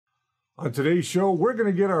On today's show, we're going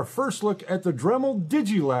to get our first look at the Dremel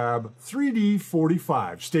DigiLab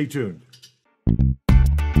 3D45. Stay tuned.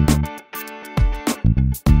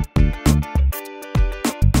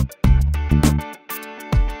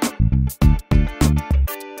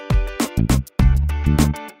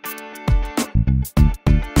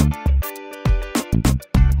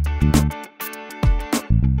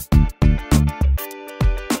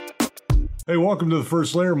 Hey, welcome to The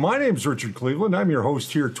First Layer. My name's Richard Cleveland. I'm your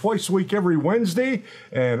host here twice a week every Wednesday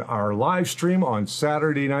and our live stream on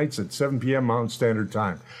Saturday nights at 7 p.m. Mountain Standard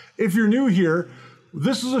Time. If you're new here,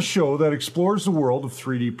 this is a show that explores the world of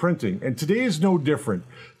 3D printing, and today is no different.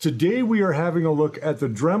 Today we are having a look at the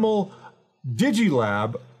Dremel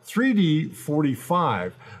DigiLab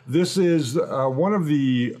 3D45. This is one of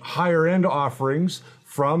the higher end offerings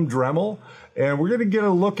from Dremel. And we're going to get a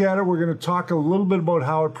look at it. We're going to talk a little bit about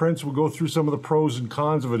how it prints. We'll go through some of the pros and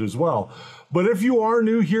cons of it as well. But if you are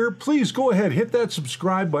new here, please go ahead, hit that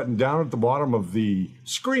subscribe button down at the bottom of the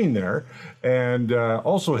screen there. And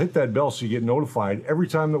also hit that bell so you get notified every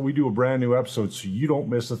time that we do a brand new episode so you don't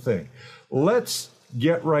miss a thing. Let's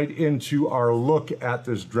get right into our look at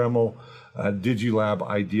this Dremel DigiLab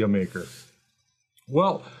Idea Maker.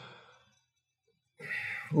 Well,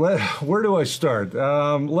 where do I start?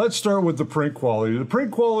 Let's start with the print quality. The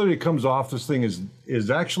print quality that comes off this thing is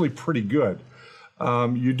actually pretty good.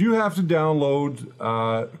 You do have to download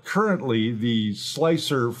currently the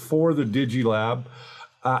slicer for the DigiLab.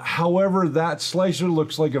 However, that slicer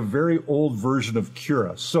looks like a very old version of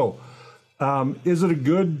Cura. So, is it a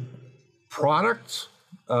good product?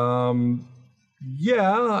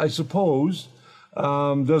 Yeah, I suppose.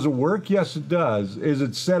 Does it work? Yes, it does. Is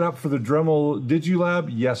it set up for the Dremel DigiLab?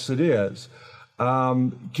 Yes, it is.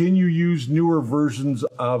 Can you use newer versions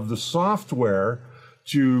of the software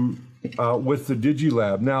to with the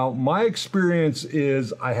DigiLab? Now, my experience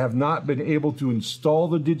is I have not been able to install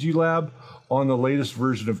the DigiLab on the latest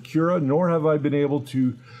version of Cura, nor have I been able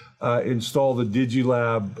to install the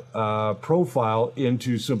DigiLab profile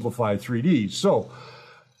into Simplify 3D. So,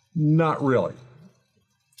 not really.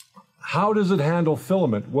 How does it handle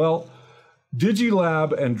filament? Well,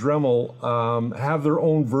 DigiLab and Dremel have their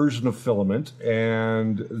own version of filament,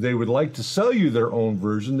 and they would like to sell you their own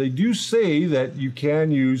version. They do say that you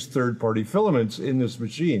can use third-party filaments in this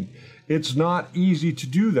machine. It's not easy to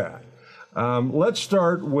do that. Let's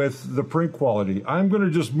start with the print quality. I'm going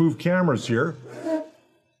to just move cameras here.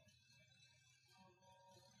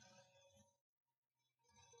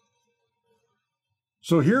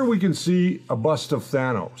 So here we can see a bust of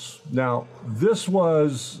Thanos. Now, this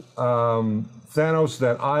was Thanos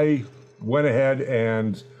that I went ahead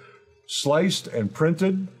and sliced and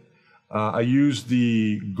printed. I used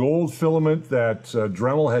the gold filament that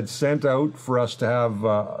Dremel had sent out for us to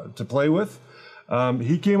have to play with.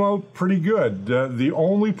 He came out pretty good. The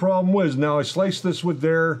only problem was, now I sliced this with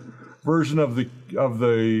their version of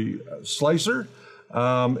the slicer,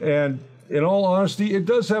 and in all honesty, it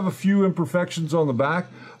does have a few imperfections on the back,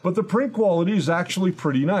 but the print quality is actually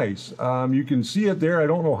pretty nice. You can see it there. I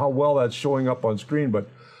don't know how well that's showing up on screen, but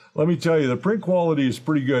let me tell you, the print quality is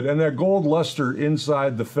pretty good. And that gold luster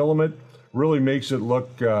inside the filament really makes it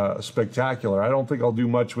look spectacular. I don't think I'll do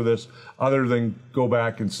much with this other than go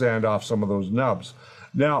back and sand off some of those nubs.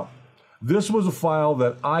 Now, this was a file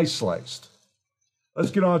that I sliced.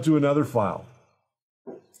 Let's get on to another file.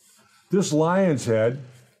 This lion's head.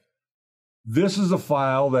 This is a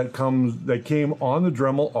file that came on the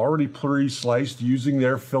Dremel already pre-sliced using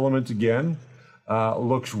their filament again.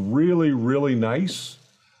 Looks really, really nice.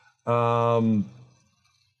 No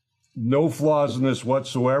flaws in this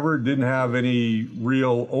whatsoever. Didn't have any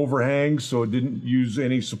real overhangs, so it didn't use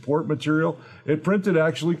any support material. It printed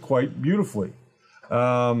actually quite beautifully.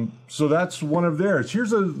 So that's one of theirs. Here's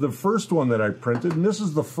the first one that I printed, and this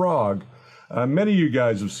is the frog. Many of you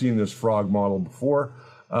guys have seen this frog model before.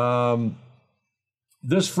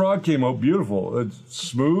 This frog came out beautiful. It's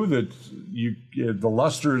smooth. The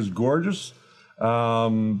luster is gorgeous.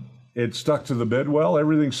 It stuck to the bed well.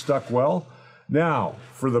 Everything stuck well. Now,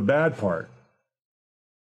 for the bad part.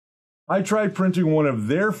 I tried printing one of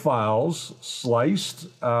their files, sliced,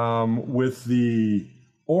 with the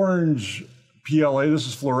orange PLA. This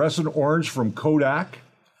is fluorescent orange from Kodak.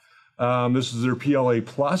 This is their PLA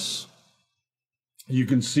Plus. You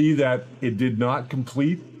can see that it did not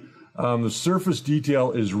complete. The surface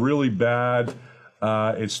detail is really bad.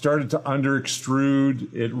 It started to under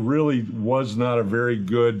extrude. It really was not a very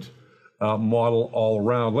good model all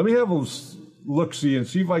around. Let me have a look-see and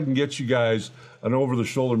see if I can get you guys an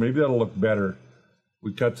over-the-shoulder. Maybe that'll look better.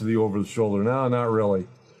 We cut to the over-the-shoulder. No, not really.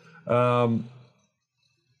 But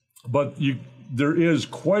there is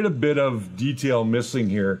quite a bit of detail missing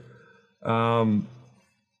here. And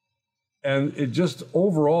it just,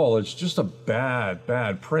 overall, it's just a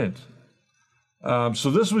bad print. So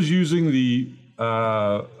this was using the,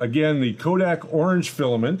 again, the Kodak orange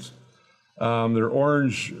filament. Their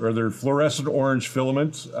orange, or their fluorescent orange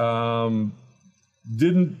filament,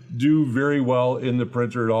 didn't do very well in the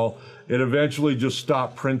printer at all. It eventually just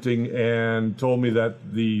stopped printing and told me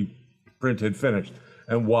that the print had finished,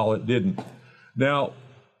 and while it didn't. Now,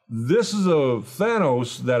 this is a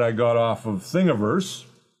Thanos that I got off of Thingiverse,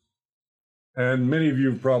 and many of you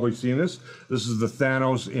have probably seen this. This is the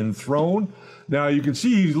Thanos enthroned. Now, you can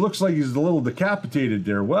see he looks like he's a little decapitated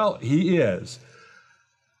there. Well, he is.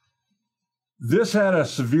 This had a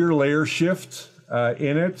severe layer shift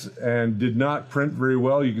in it and did not print very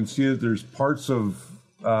well. You can see that there's parts of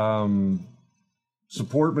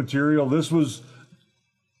support material. This was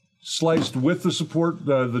sliced with the support,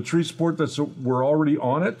 the tree support that were already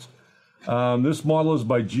on it. This model is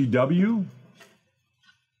by GW.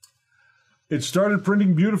 It started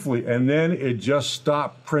printing beautifully, and then it just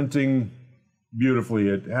stopped printing beautifully.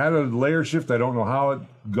 It had a layer shift. I don't know how it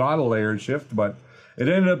got a layer shift, but it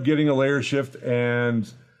ended up getting a layer shift, and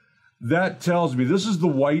that tells me, this is the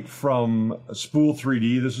white from Spool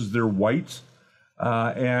 3D. This is their white.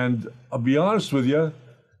 And I'll be honest with you,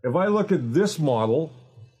 if I look at this model,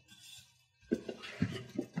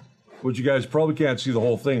 which you guys probably can't see the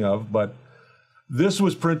whole thing of, but this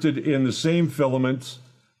was printed in the same filament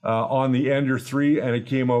on the Ender 3, and it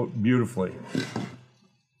came out beautifully.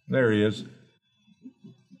 There he is.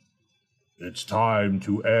 It's time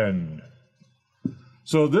to end.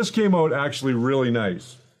 So this came out actually really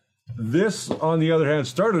nice. This, on the other hand,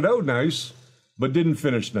 started out nice, but didn't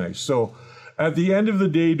finish nice. So at the end of the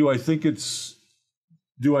day, do I think that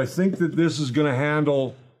this is going to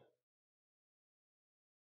handle...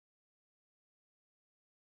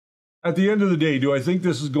 At the end of the day, do I think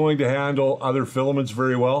this is going to handle other filaments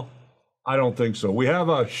very well? I don't think so. We have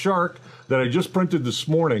a shark that I just printed this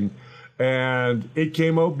morning, and it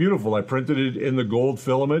came out beautiful. I printed it in the gold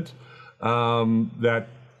filament that,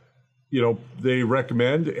 you know, they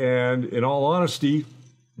recommend, and in all honesty,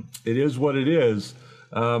 it is what it is.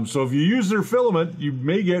 So if you use their filament, you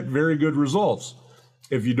may get very good results.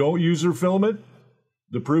 If you don't use their filament,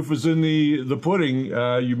 the proof is in the pudding.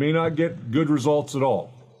 You may not get good results at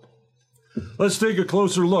all. Let's take a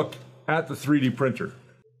closer look at the 3D printer.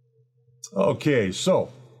 Okay, so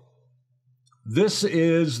this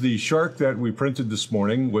is the shark that we printed this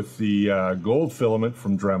morning with the gold filament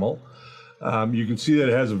from Dremel. You can see that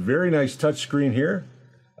it has a very nice touch screen here,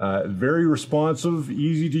 very responsive,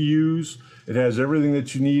 easy to use. It has everything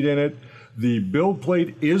that you need in it. The build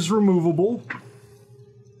plate is removable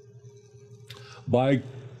by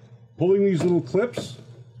pulling these little clips.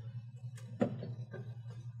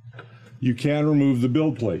 You can remove the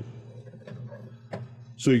build plate.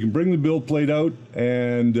 So you can bring the build plate out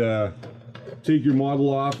and take your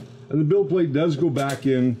model off, and the build plate does go back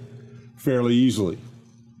in fairly easily.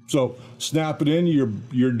 So snap it in,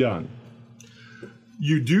 you're done.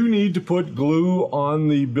 You do need to put glue on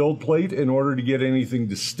the build plate in order to get anything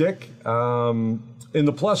to stick. In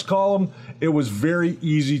the plus column, it was very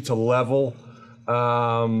easy to level.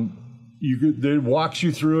 It walks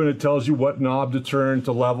you through and it tells you what knob to turn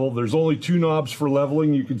to level. There's only 2 knobs for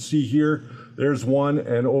leveling. You can see here, there's one,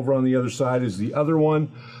 and over on the other side is the other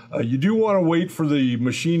one. You do want to wait for the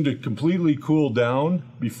machine to completely cool down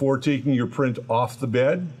before taking your print off the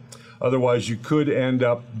bed. Otherwise, you could end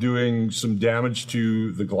up doing some damage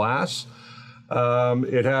to the glass.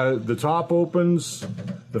 It has, the top opens,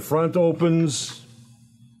 the front opens.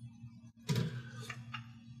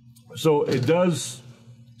 So it does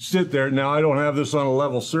sit there. Now, I don't have this on a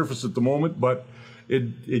level surface at the moment, but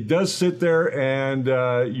it does sit there, and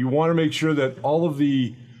you want to make sure that all of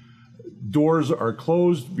the doors are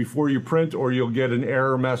closed before you print, or you'll get an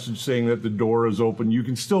error message saying that the door is open. You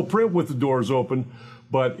can still print with the doors open,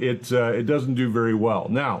 but it doesn't do very well.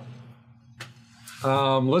 Now,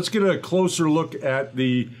 let's get a closer look at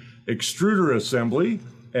the extruder assembly,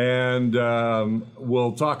 and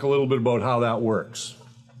we'll talk a little bit about how that works.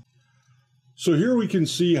 So here we can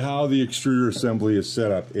see how the extruder assembly is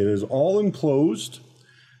set up. It is all enclosed.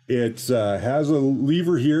 It has a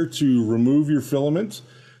lever here to remove your filament.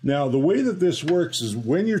 Now, the way that this works is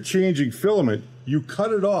when you're changing filament, you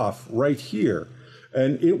cut it off right here,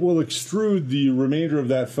 and it will extrude the remainder of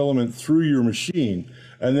that filament through your machine,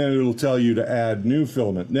 and then it'll tell you to add new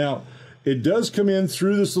filament. Now, it does come in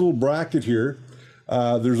through this little bracket here.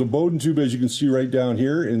 There's a Bowden tube, as you can see right down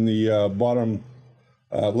here in the bottom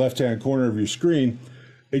left-hand corner of your screen.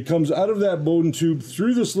 It comes out of that Bowden tube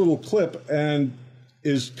through this little clip and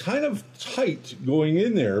is kind of tight going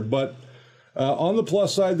in there, but on the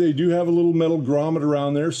plus side, they do have a little metal grommet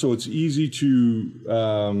around there, so it's easy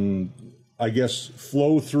to, I guess,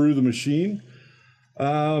 flow through the machine.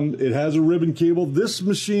 It has a ribbon cable. This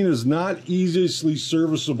machine is not easily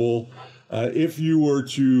serviceable. If you were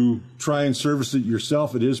to try and service it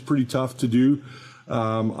yourself, it is pretty tough to do.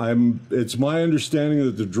 It's my understanding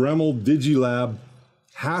that the Dremel DigiLab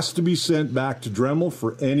has to be sent back to Dremel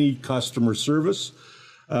for any customer service.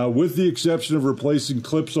 With the exception of replacing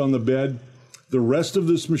clips on the bed, the rest of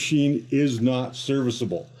this machine is not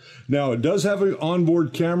serviceable. Now, it does have an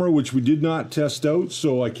onboard camera, which we did not test out,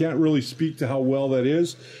 so I can't really speak to how well that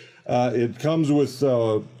is. It comes with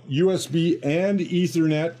USB and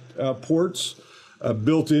Ethernet ports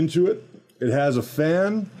built into it. It has a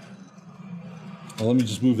fan. Well, let me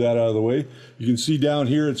just move that out of the way. You can see down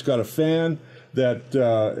here it's got a fan that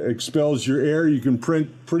expels your air. You can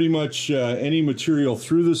print pretty much any material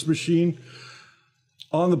through this machine.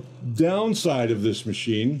 On the downside of this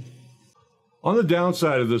machine,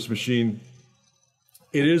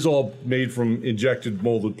 it is all made from injected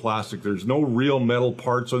molded plastic. There's no real metal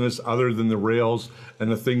parts on this other than the rails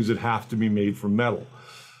and the things that have to be made from metal.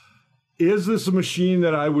 Is this a machine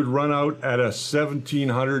that I would run out at a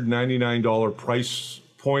 $1,799 price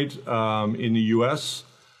point in the US?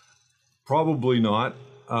 Probably not.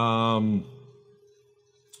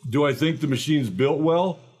 Do I think the machine's built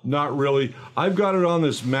well? Not really. I've got it on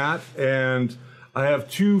this mat, and I have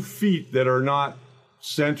 2 feet that are not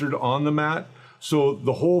centered on the mat, so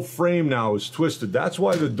the whole frame now is twisted. That's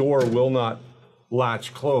why the door will not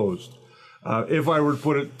latch closed. If I were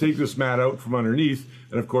to take this mat out from underneath,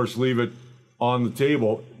 and of course leave it on the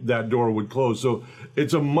table, that door would close. So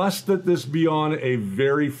it's a must that this be on a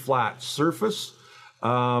very flat surface.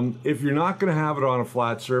 If you're not going to have it on a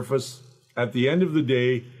flat surface, at the end of the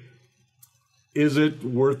day, is it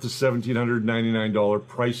worth the $1,799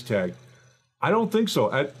 price tag? I don't think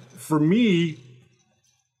so. For me,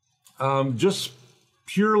 just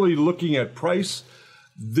purely looking at price,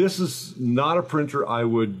 this is not a printer I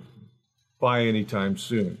would buy anytime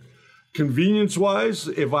soon. Convenience-wise,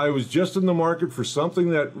 if I was just in the market for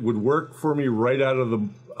something that would work for me right out of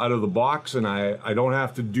the box, and I don't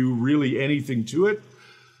have to do really anything to it,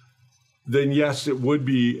 then yes, it would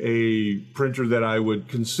be a printer that I would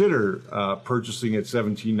consider purchasing at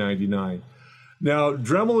 $17.99. Now,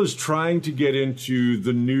 Dremel is trying to get into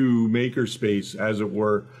the new makerspace, as it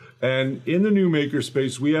were. And in the new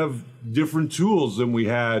makerspace, we have different tools than we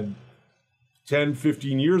had 10,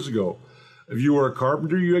 15 years ago. If you were a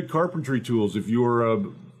carpenter, you had carpentry tools. If you were a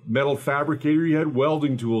metal fabricator, you had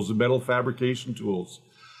welding tools and metal fabrication tools.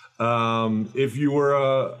 If you were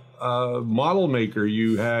a model maker,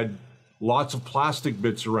 you had lots of plastic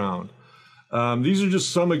bits around. These are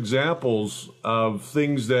just some examples of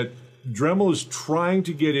things that Dremel is trying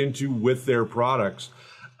to get into with their products.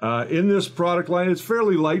 In this product line, it's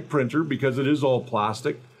fairly light printer because it is all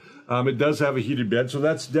plastic. It does have a heated bed, so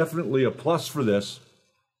that's definitely a plus for this.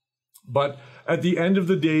 But at the end of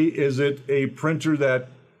the day, is it a printer that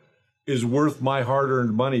is worth my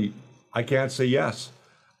hard-earned money? I can't say yes.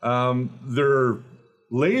 Their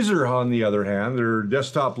laser, on the other hand, their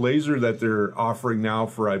desktop laser that they're offering now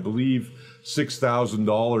for, I believe,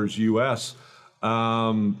 $6,000 US,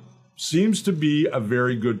 seems to be a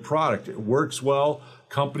very good product. It works well.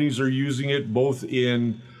 Companies are using it both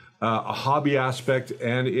in a hobby aspect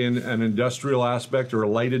and in an industrial aspect or a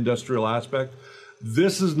light industrial aspect.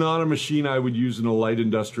 This is not a machine I would use in a light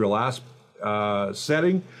industrial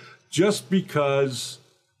setting, just because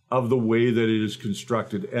of the way that it is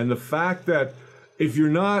constructed. And the fact that if you're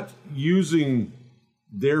not using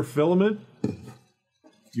their filament,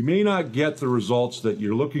 you may not get the results that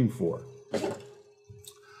you're looking for.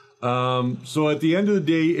 So at the end of the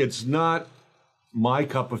day, it's not my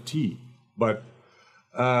cup of tea. But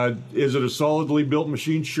is it a solidly built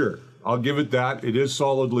machine? Sure. I'll give it that. It is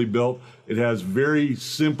solidly built. It has very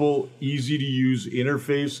simple, easy to use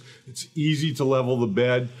interface. It's easy to level the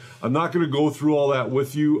bed. I'm not going to go through all that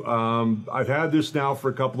with you. I've had this now for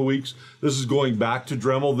a couple of weeks. This is going back to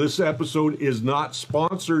Dremel. This episode is not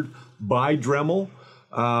sponsored by Dremel.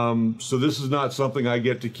 So this is not something I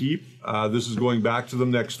get to keep. This is going back to them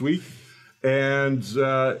next week. And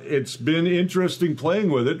it's been interesting playing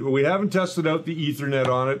with it. We haven't tested out the Ethernet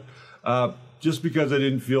on it. Just because I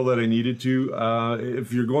didn't feel that I needed to.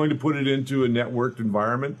 If you're going to put it into a networked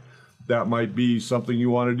environment, that might be something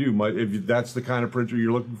you want to do. If that's the kind of printer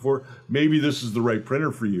you're looking for, maybe this is the right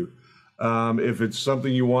printer for you. If it's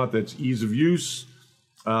something you want that's ease of use,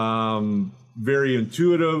 very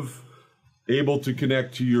intuitive, able to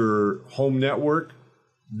connect to your home network,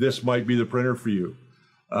 this might be the printer for you.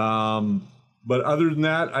 But other than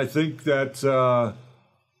that, I think that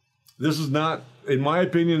this is not, in my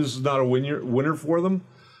opinion, this is not a winner for them.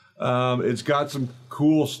 It's got some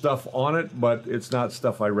cool stuff on it, but it's not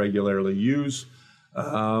stuff I regularly use.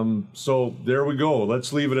 So there we go.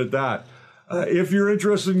 Let's leave it at that. If you're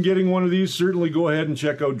interested in getting one of these, certainly go ahead and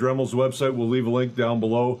check out Dremel's website. We'll leave a link down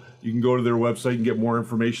below. You can go to their website and get more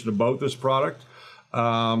information about this product.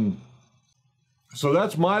 So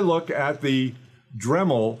that's my look at the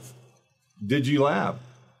Dremel DigiLab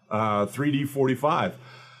 3D45.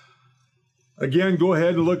 Again, go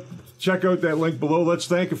ahead and check out that link below. Let's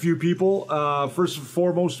thank a few people. First and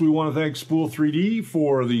foremost, we want to thank Spool 3D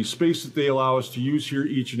for the space that they allow us to use here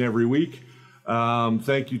each and every week.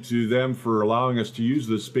 Thank you to them for allowing us to use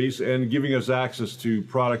this space and giving us access to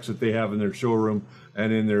products that they have in their showroom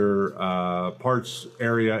and in their parts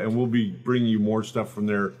area. And we'll be bringing you more stuff from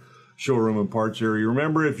their showroom and parts area.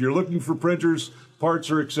 Remember, if you're looking for printers, parts,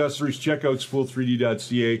 or accessories, check out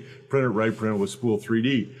spool3d.ca. Print it right, print it with Spool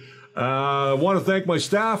 3D. I want to thank my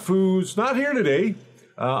staff who's not here today.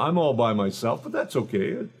 I'm all by myself, but that's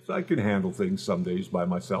okay. I can handle things some days by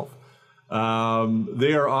myself.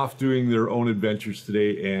 They are off doing their own adventures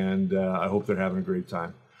today, and I hope they're having a great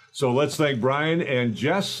time. So let's thank Brian and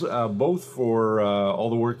Jess both for all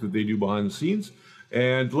the work that they do behind the scenes.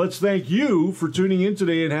 And let's thank you for tuning in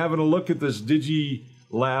today and having a look at this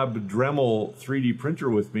DigiLab Dremel 3D printer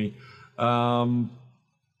with me.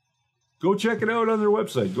 Go check it out on their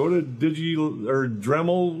website. Go to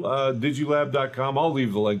Dremel DigiLab.com. I'll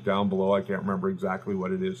leave the link down below. I can't remember exactly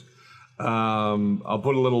what it is. I'll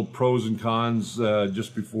put a little pros and cons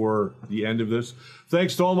just before the end of this.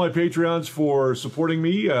 Thanks to all my Patreons for supporting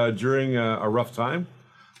me during a rough time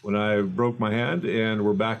when I broke my hand, and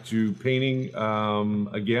we're back to painting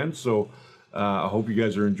again. So I hope you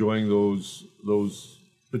guys are enjoying those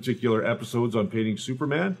particular episodes on painting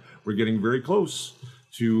Superman. We're getting very close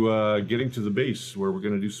to getting to the base where we're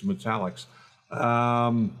going to do some metallics.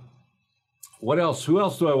 What else? Who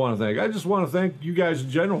else do I want to thank? I just want to thank you guys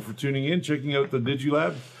in general for tuning in, checking out the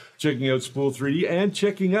DigiLab, checking out Spool 3D, and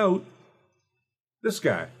checking out this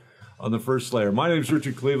guy on the first layer. My name is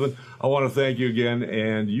Richard Cleveland. I want to thank you again,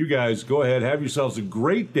 and you guys go ahead, have yourselves a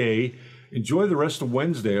great day. Enjoy the rest of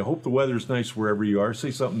Wednesday. I hope the weather's nice wherever you are.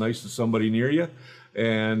 Say something nice to somebody near you.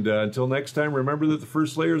 And until next time, remember that the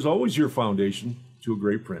first layer is always your foundation to a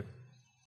great print.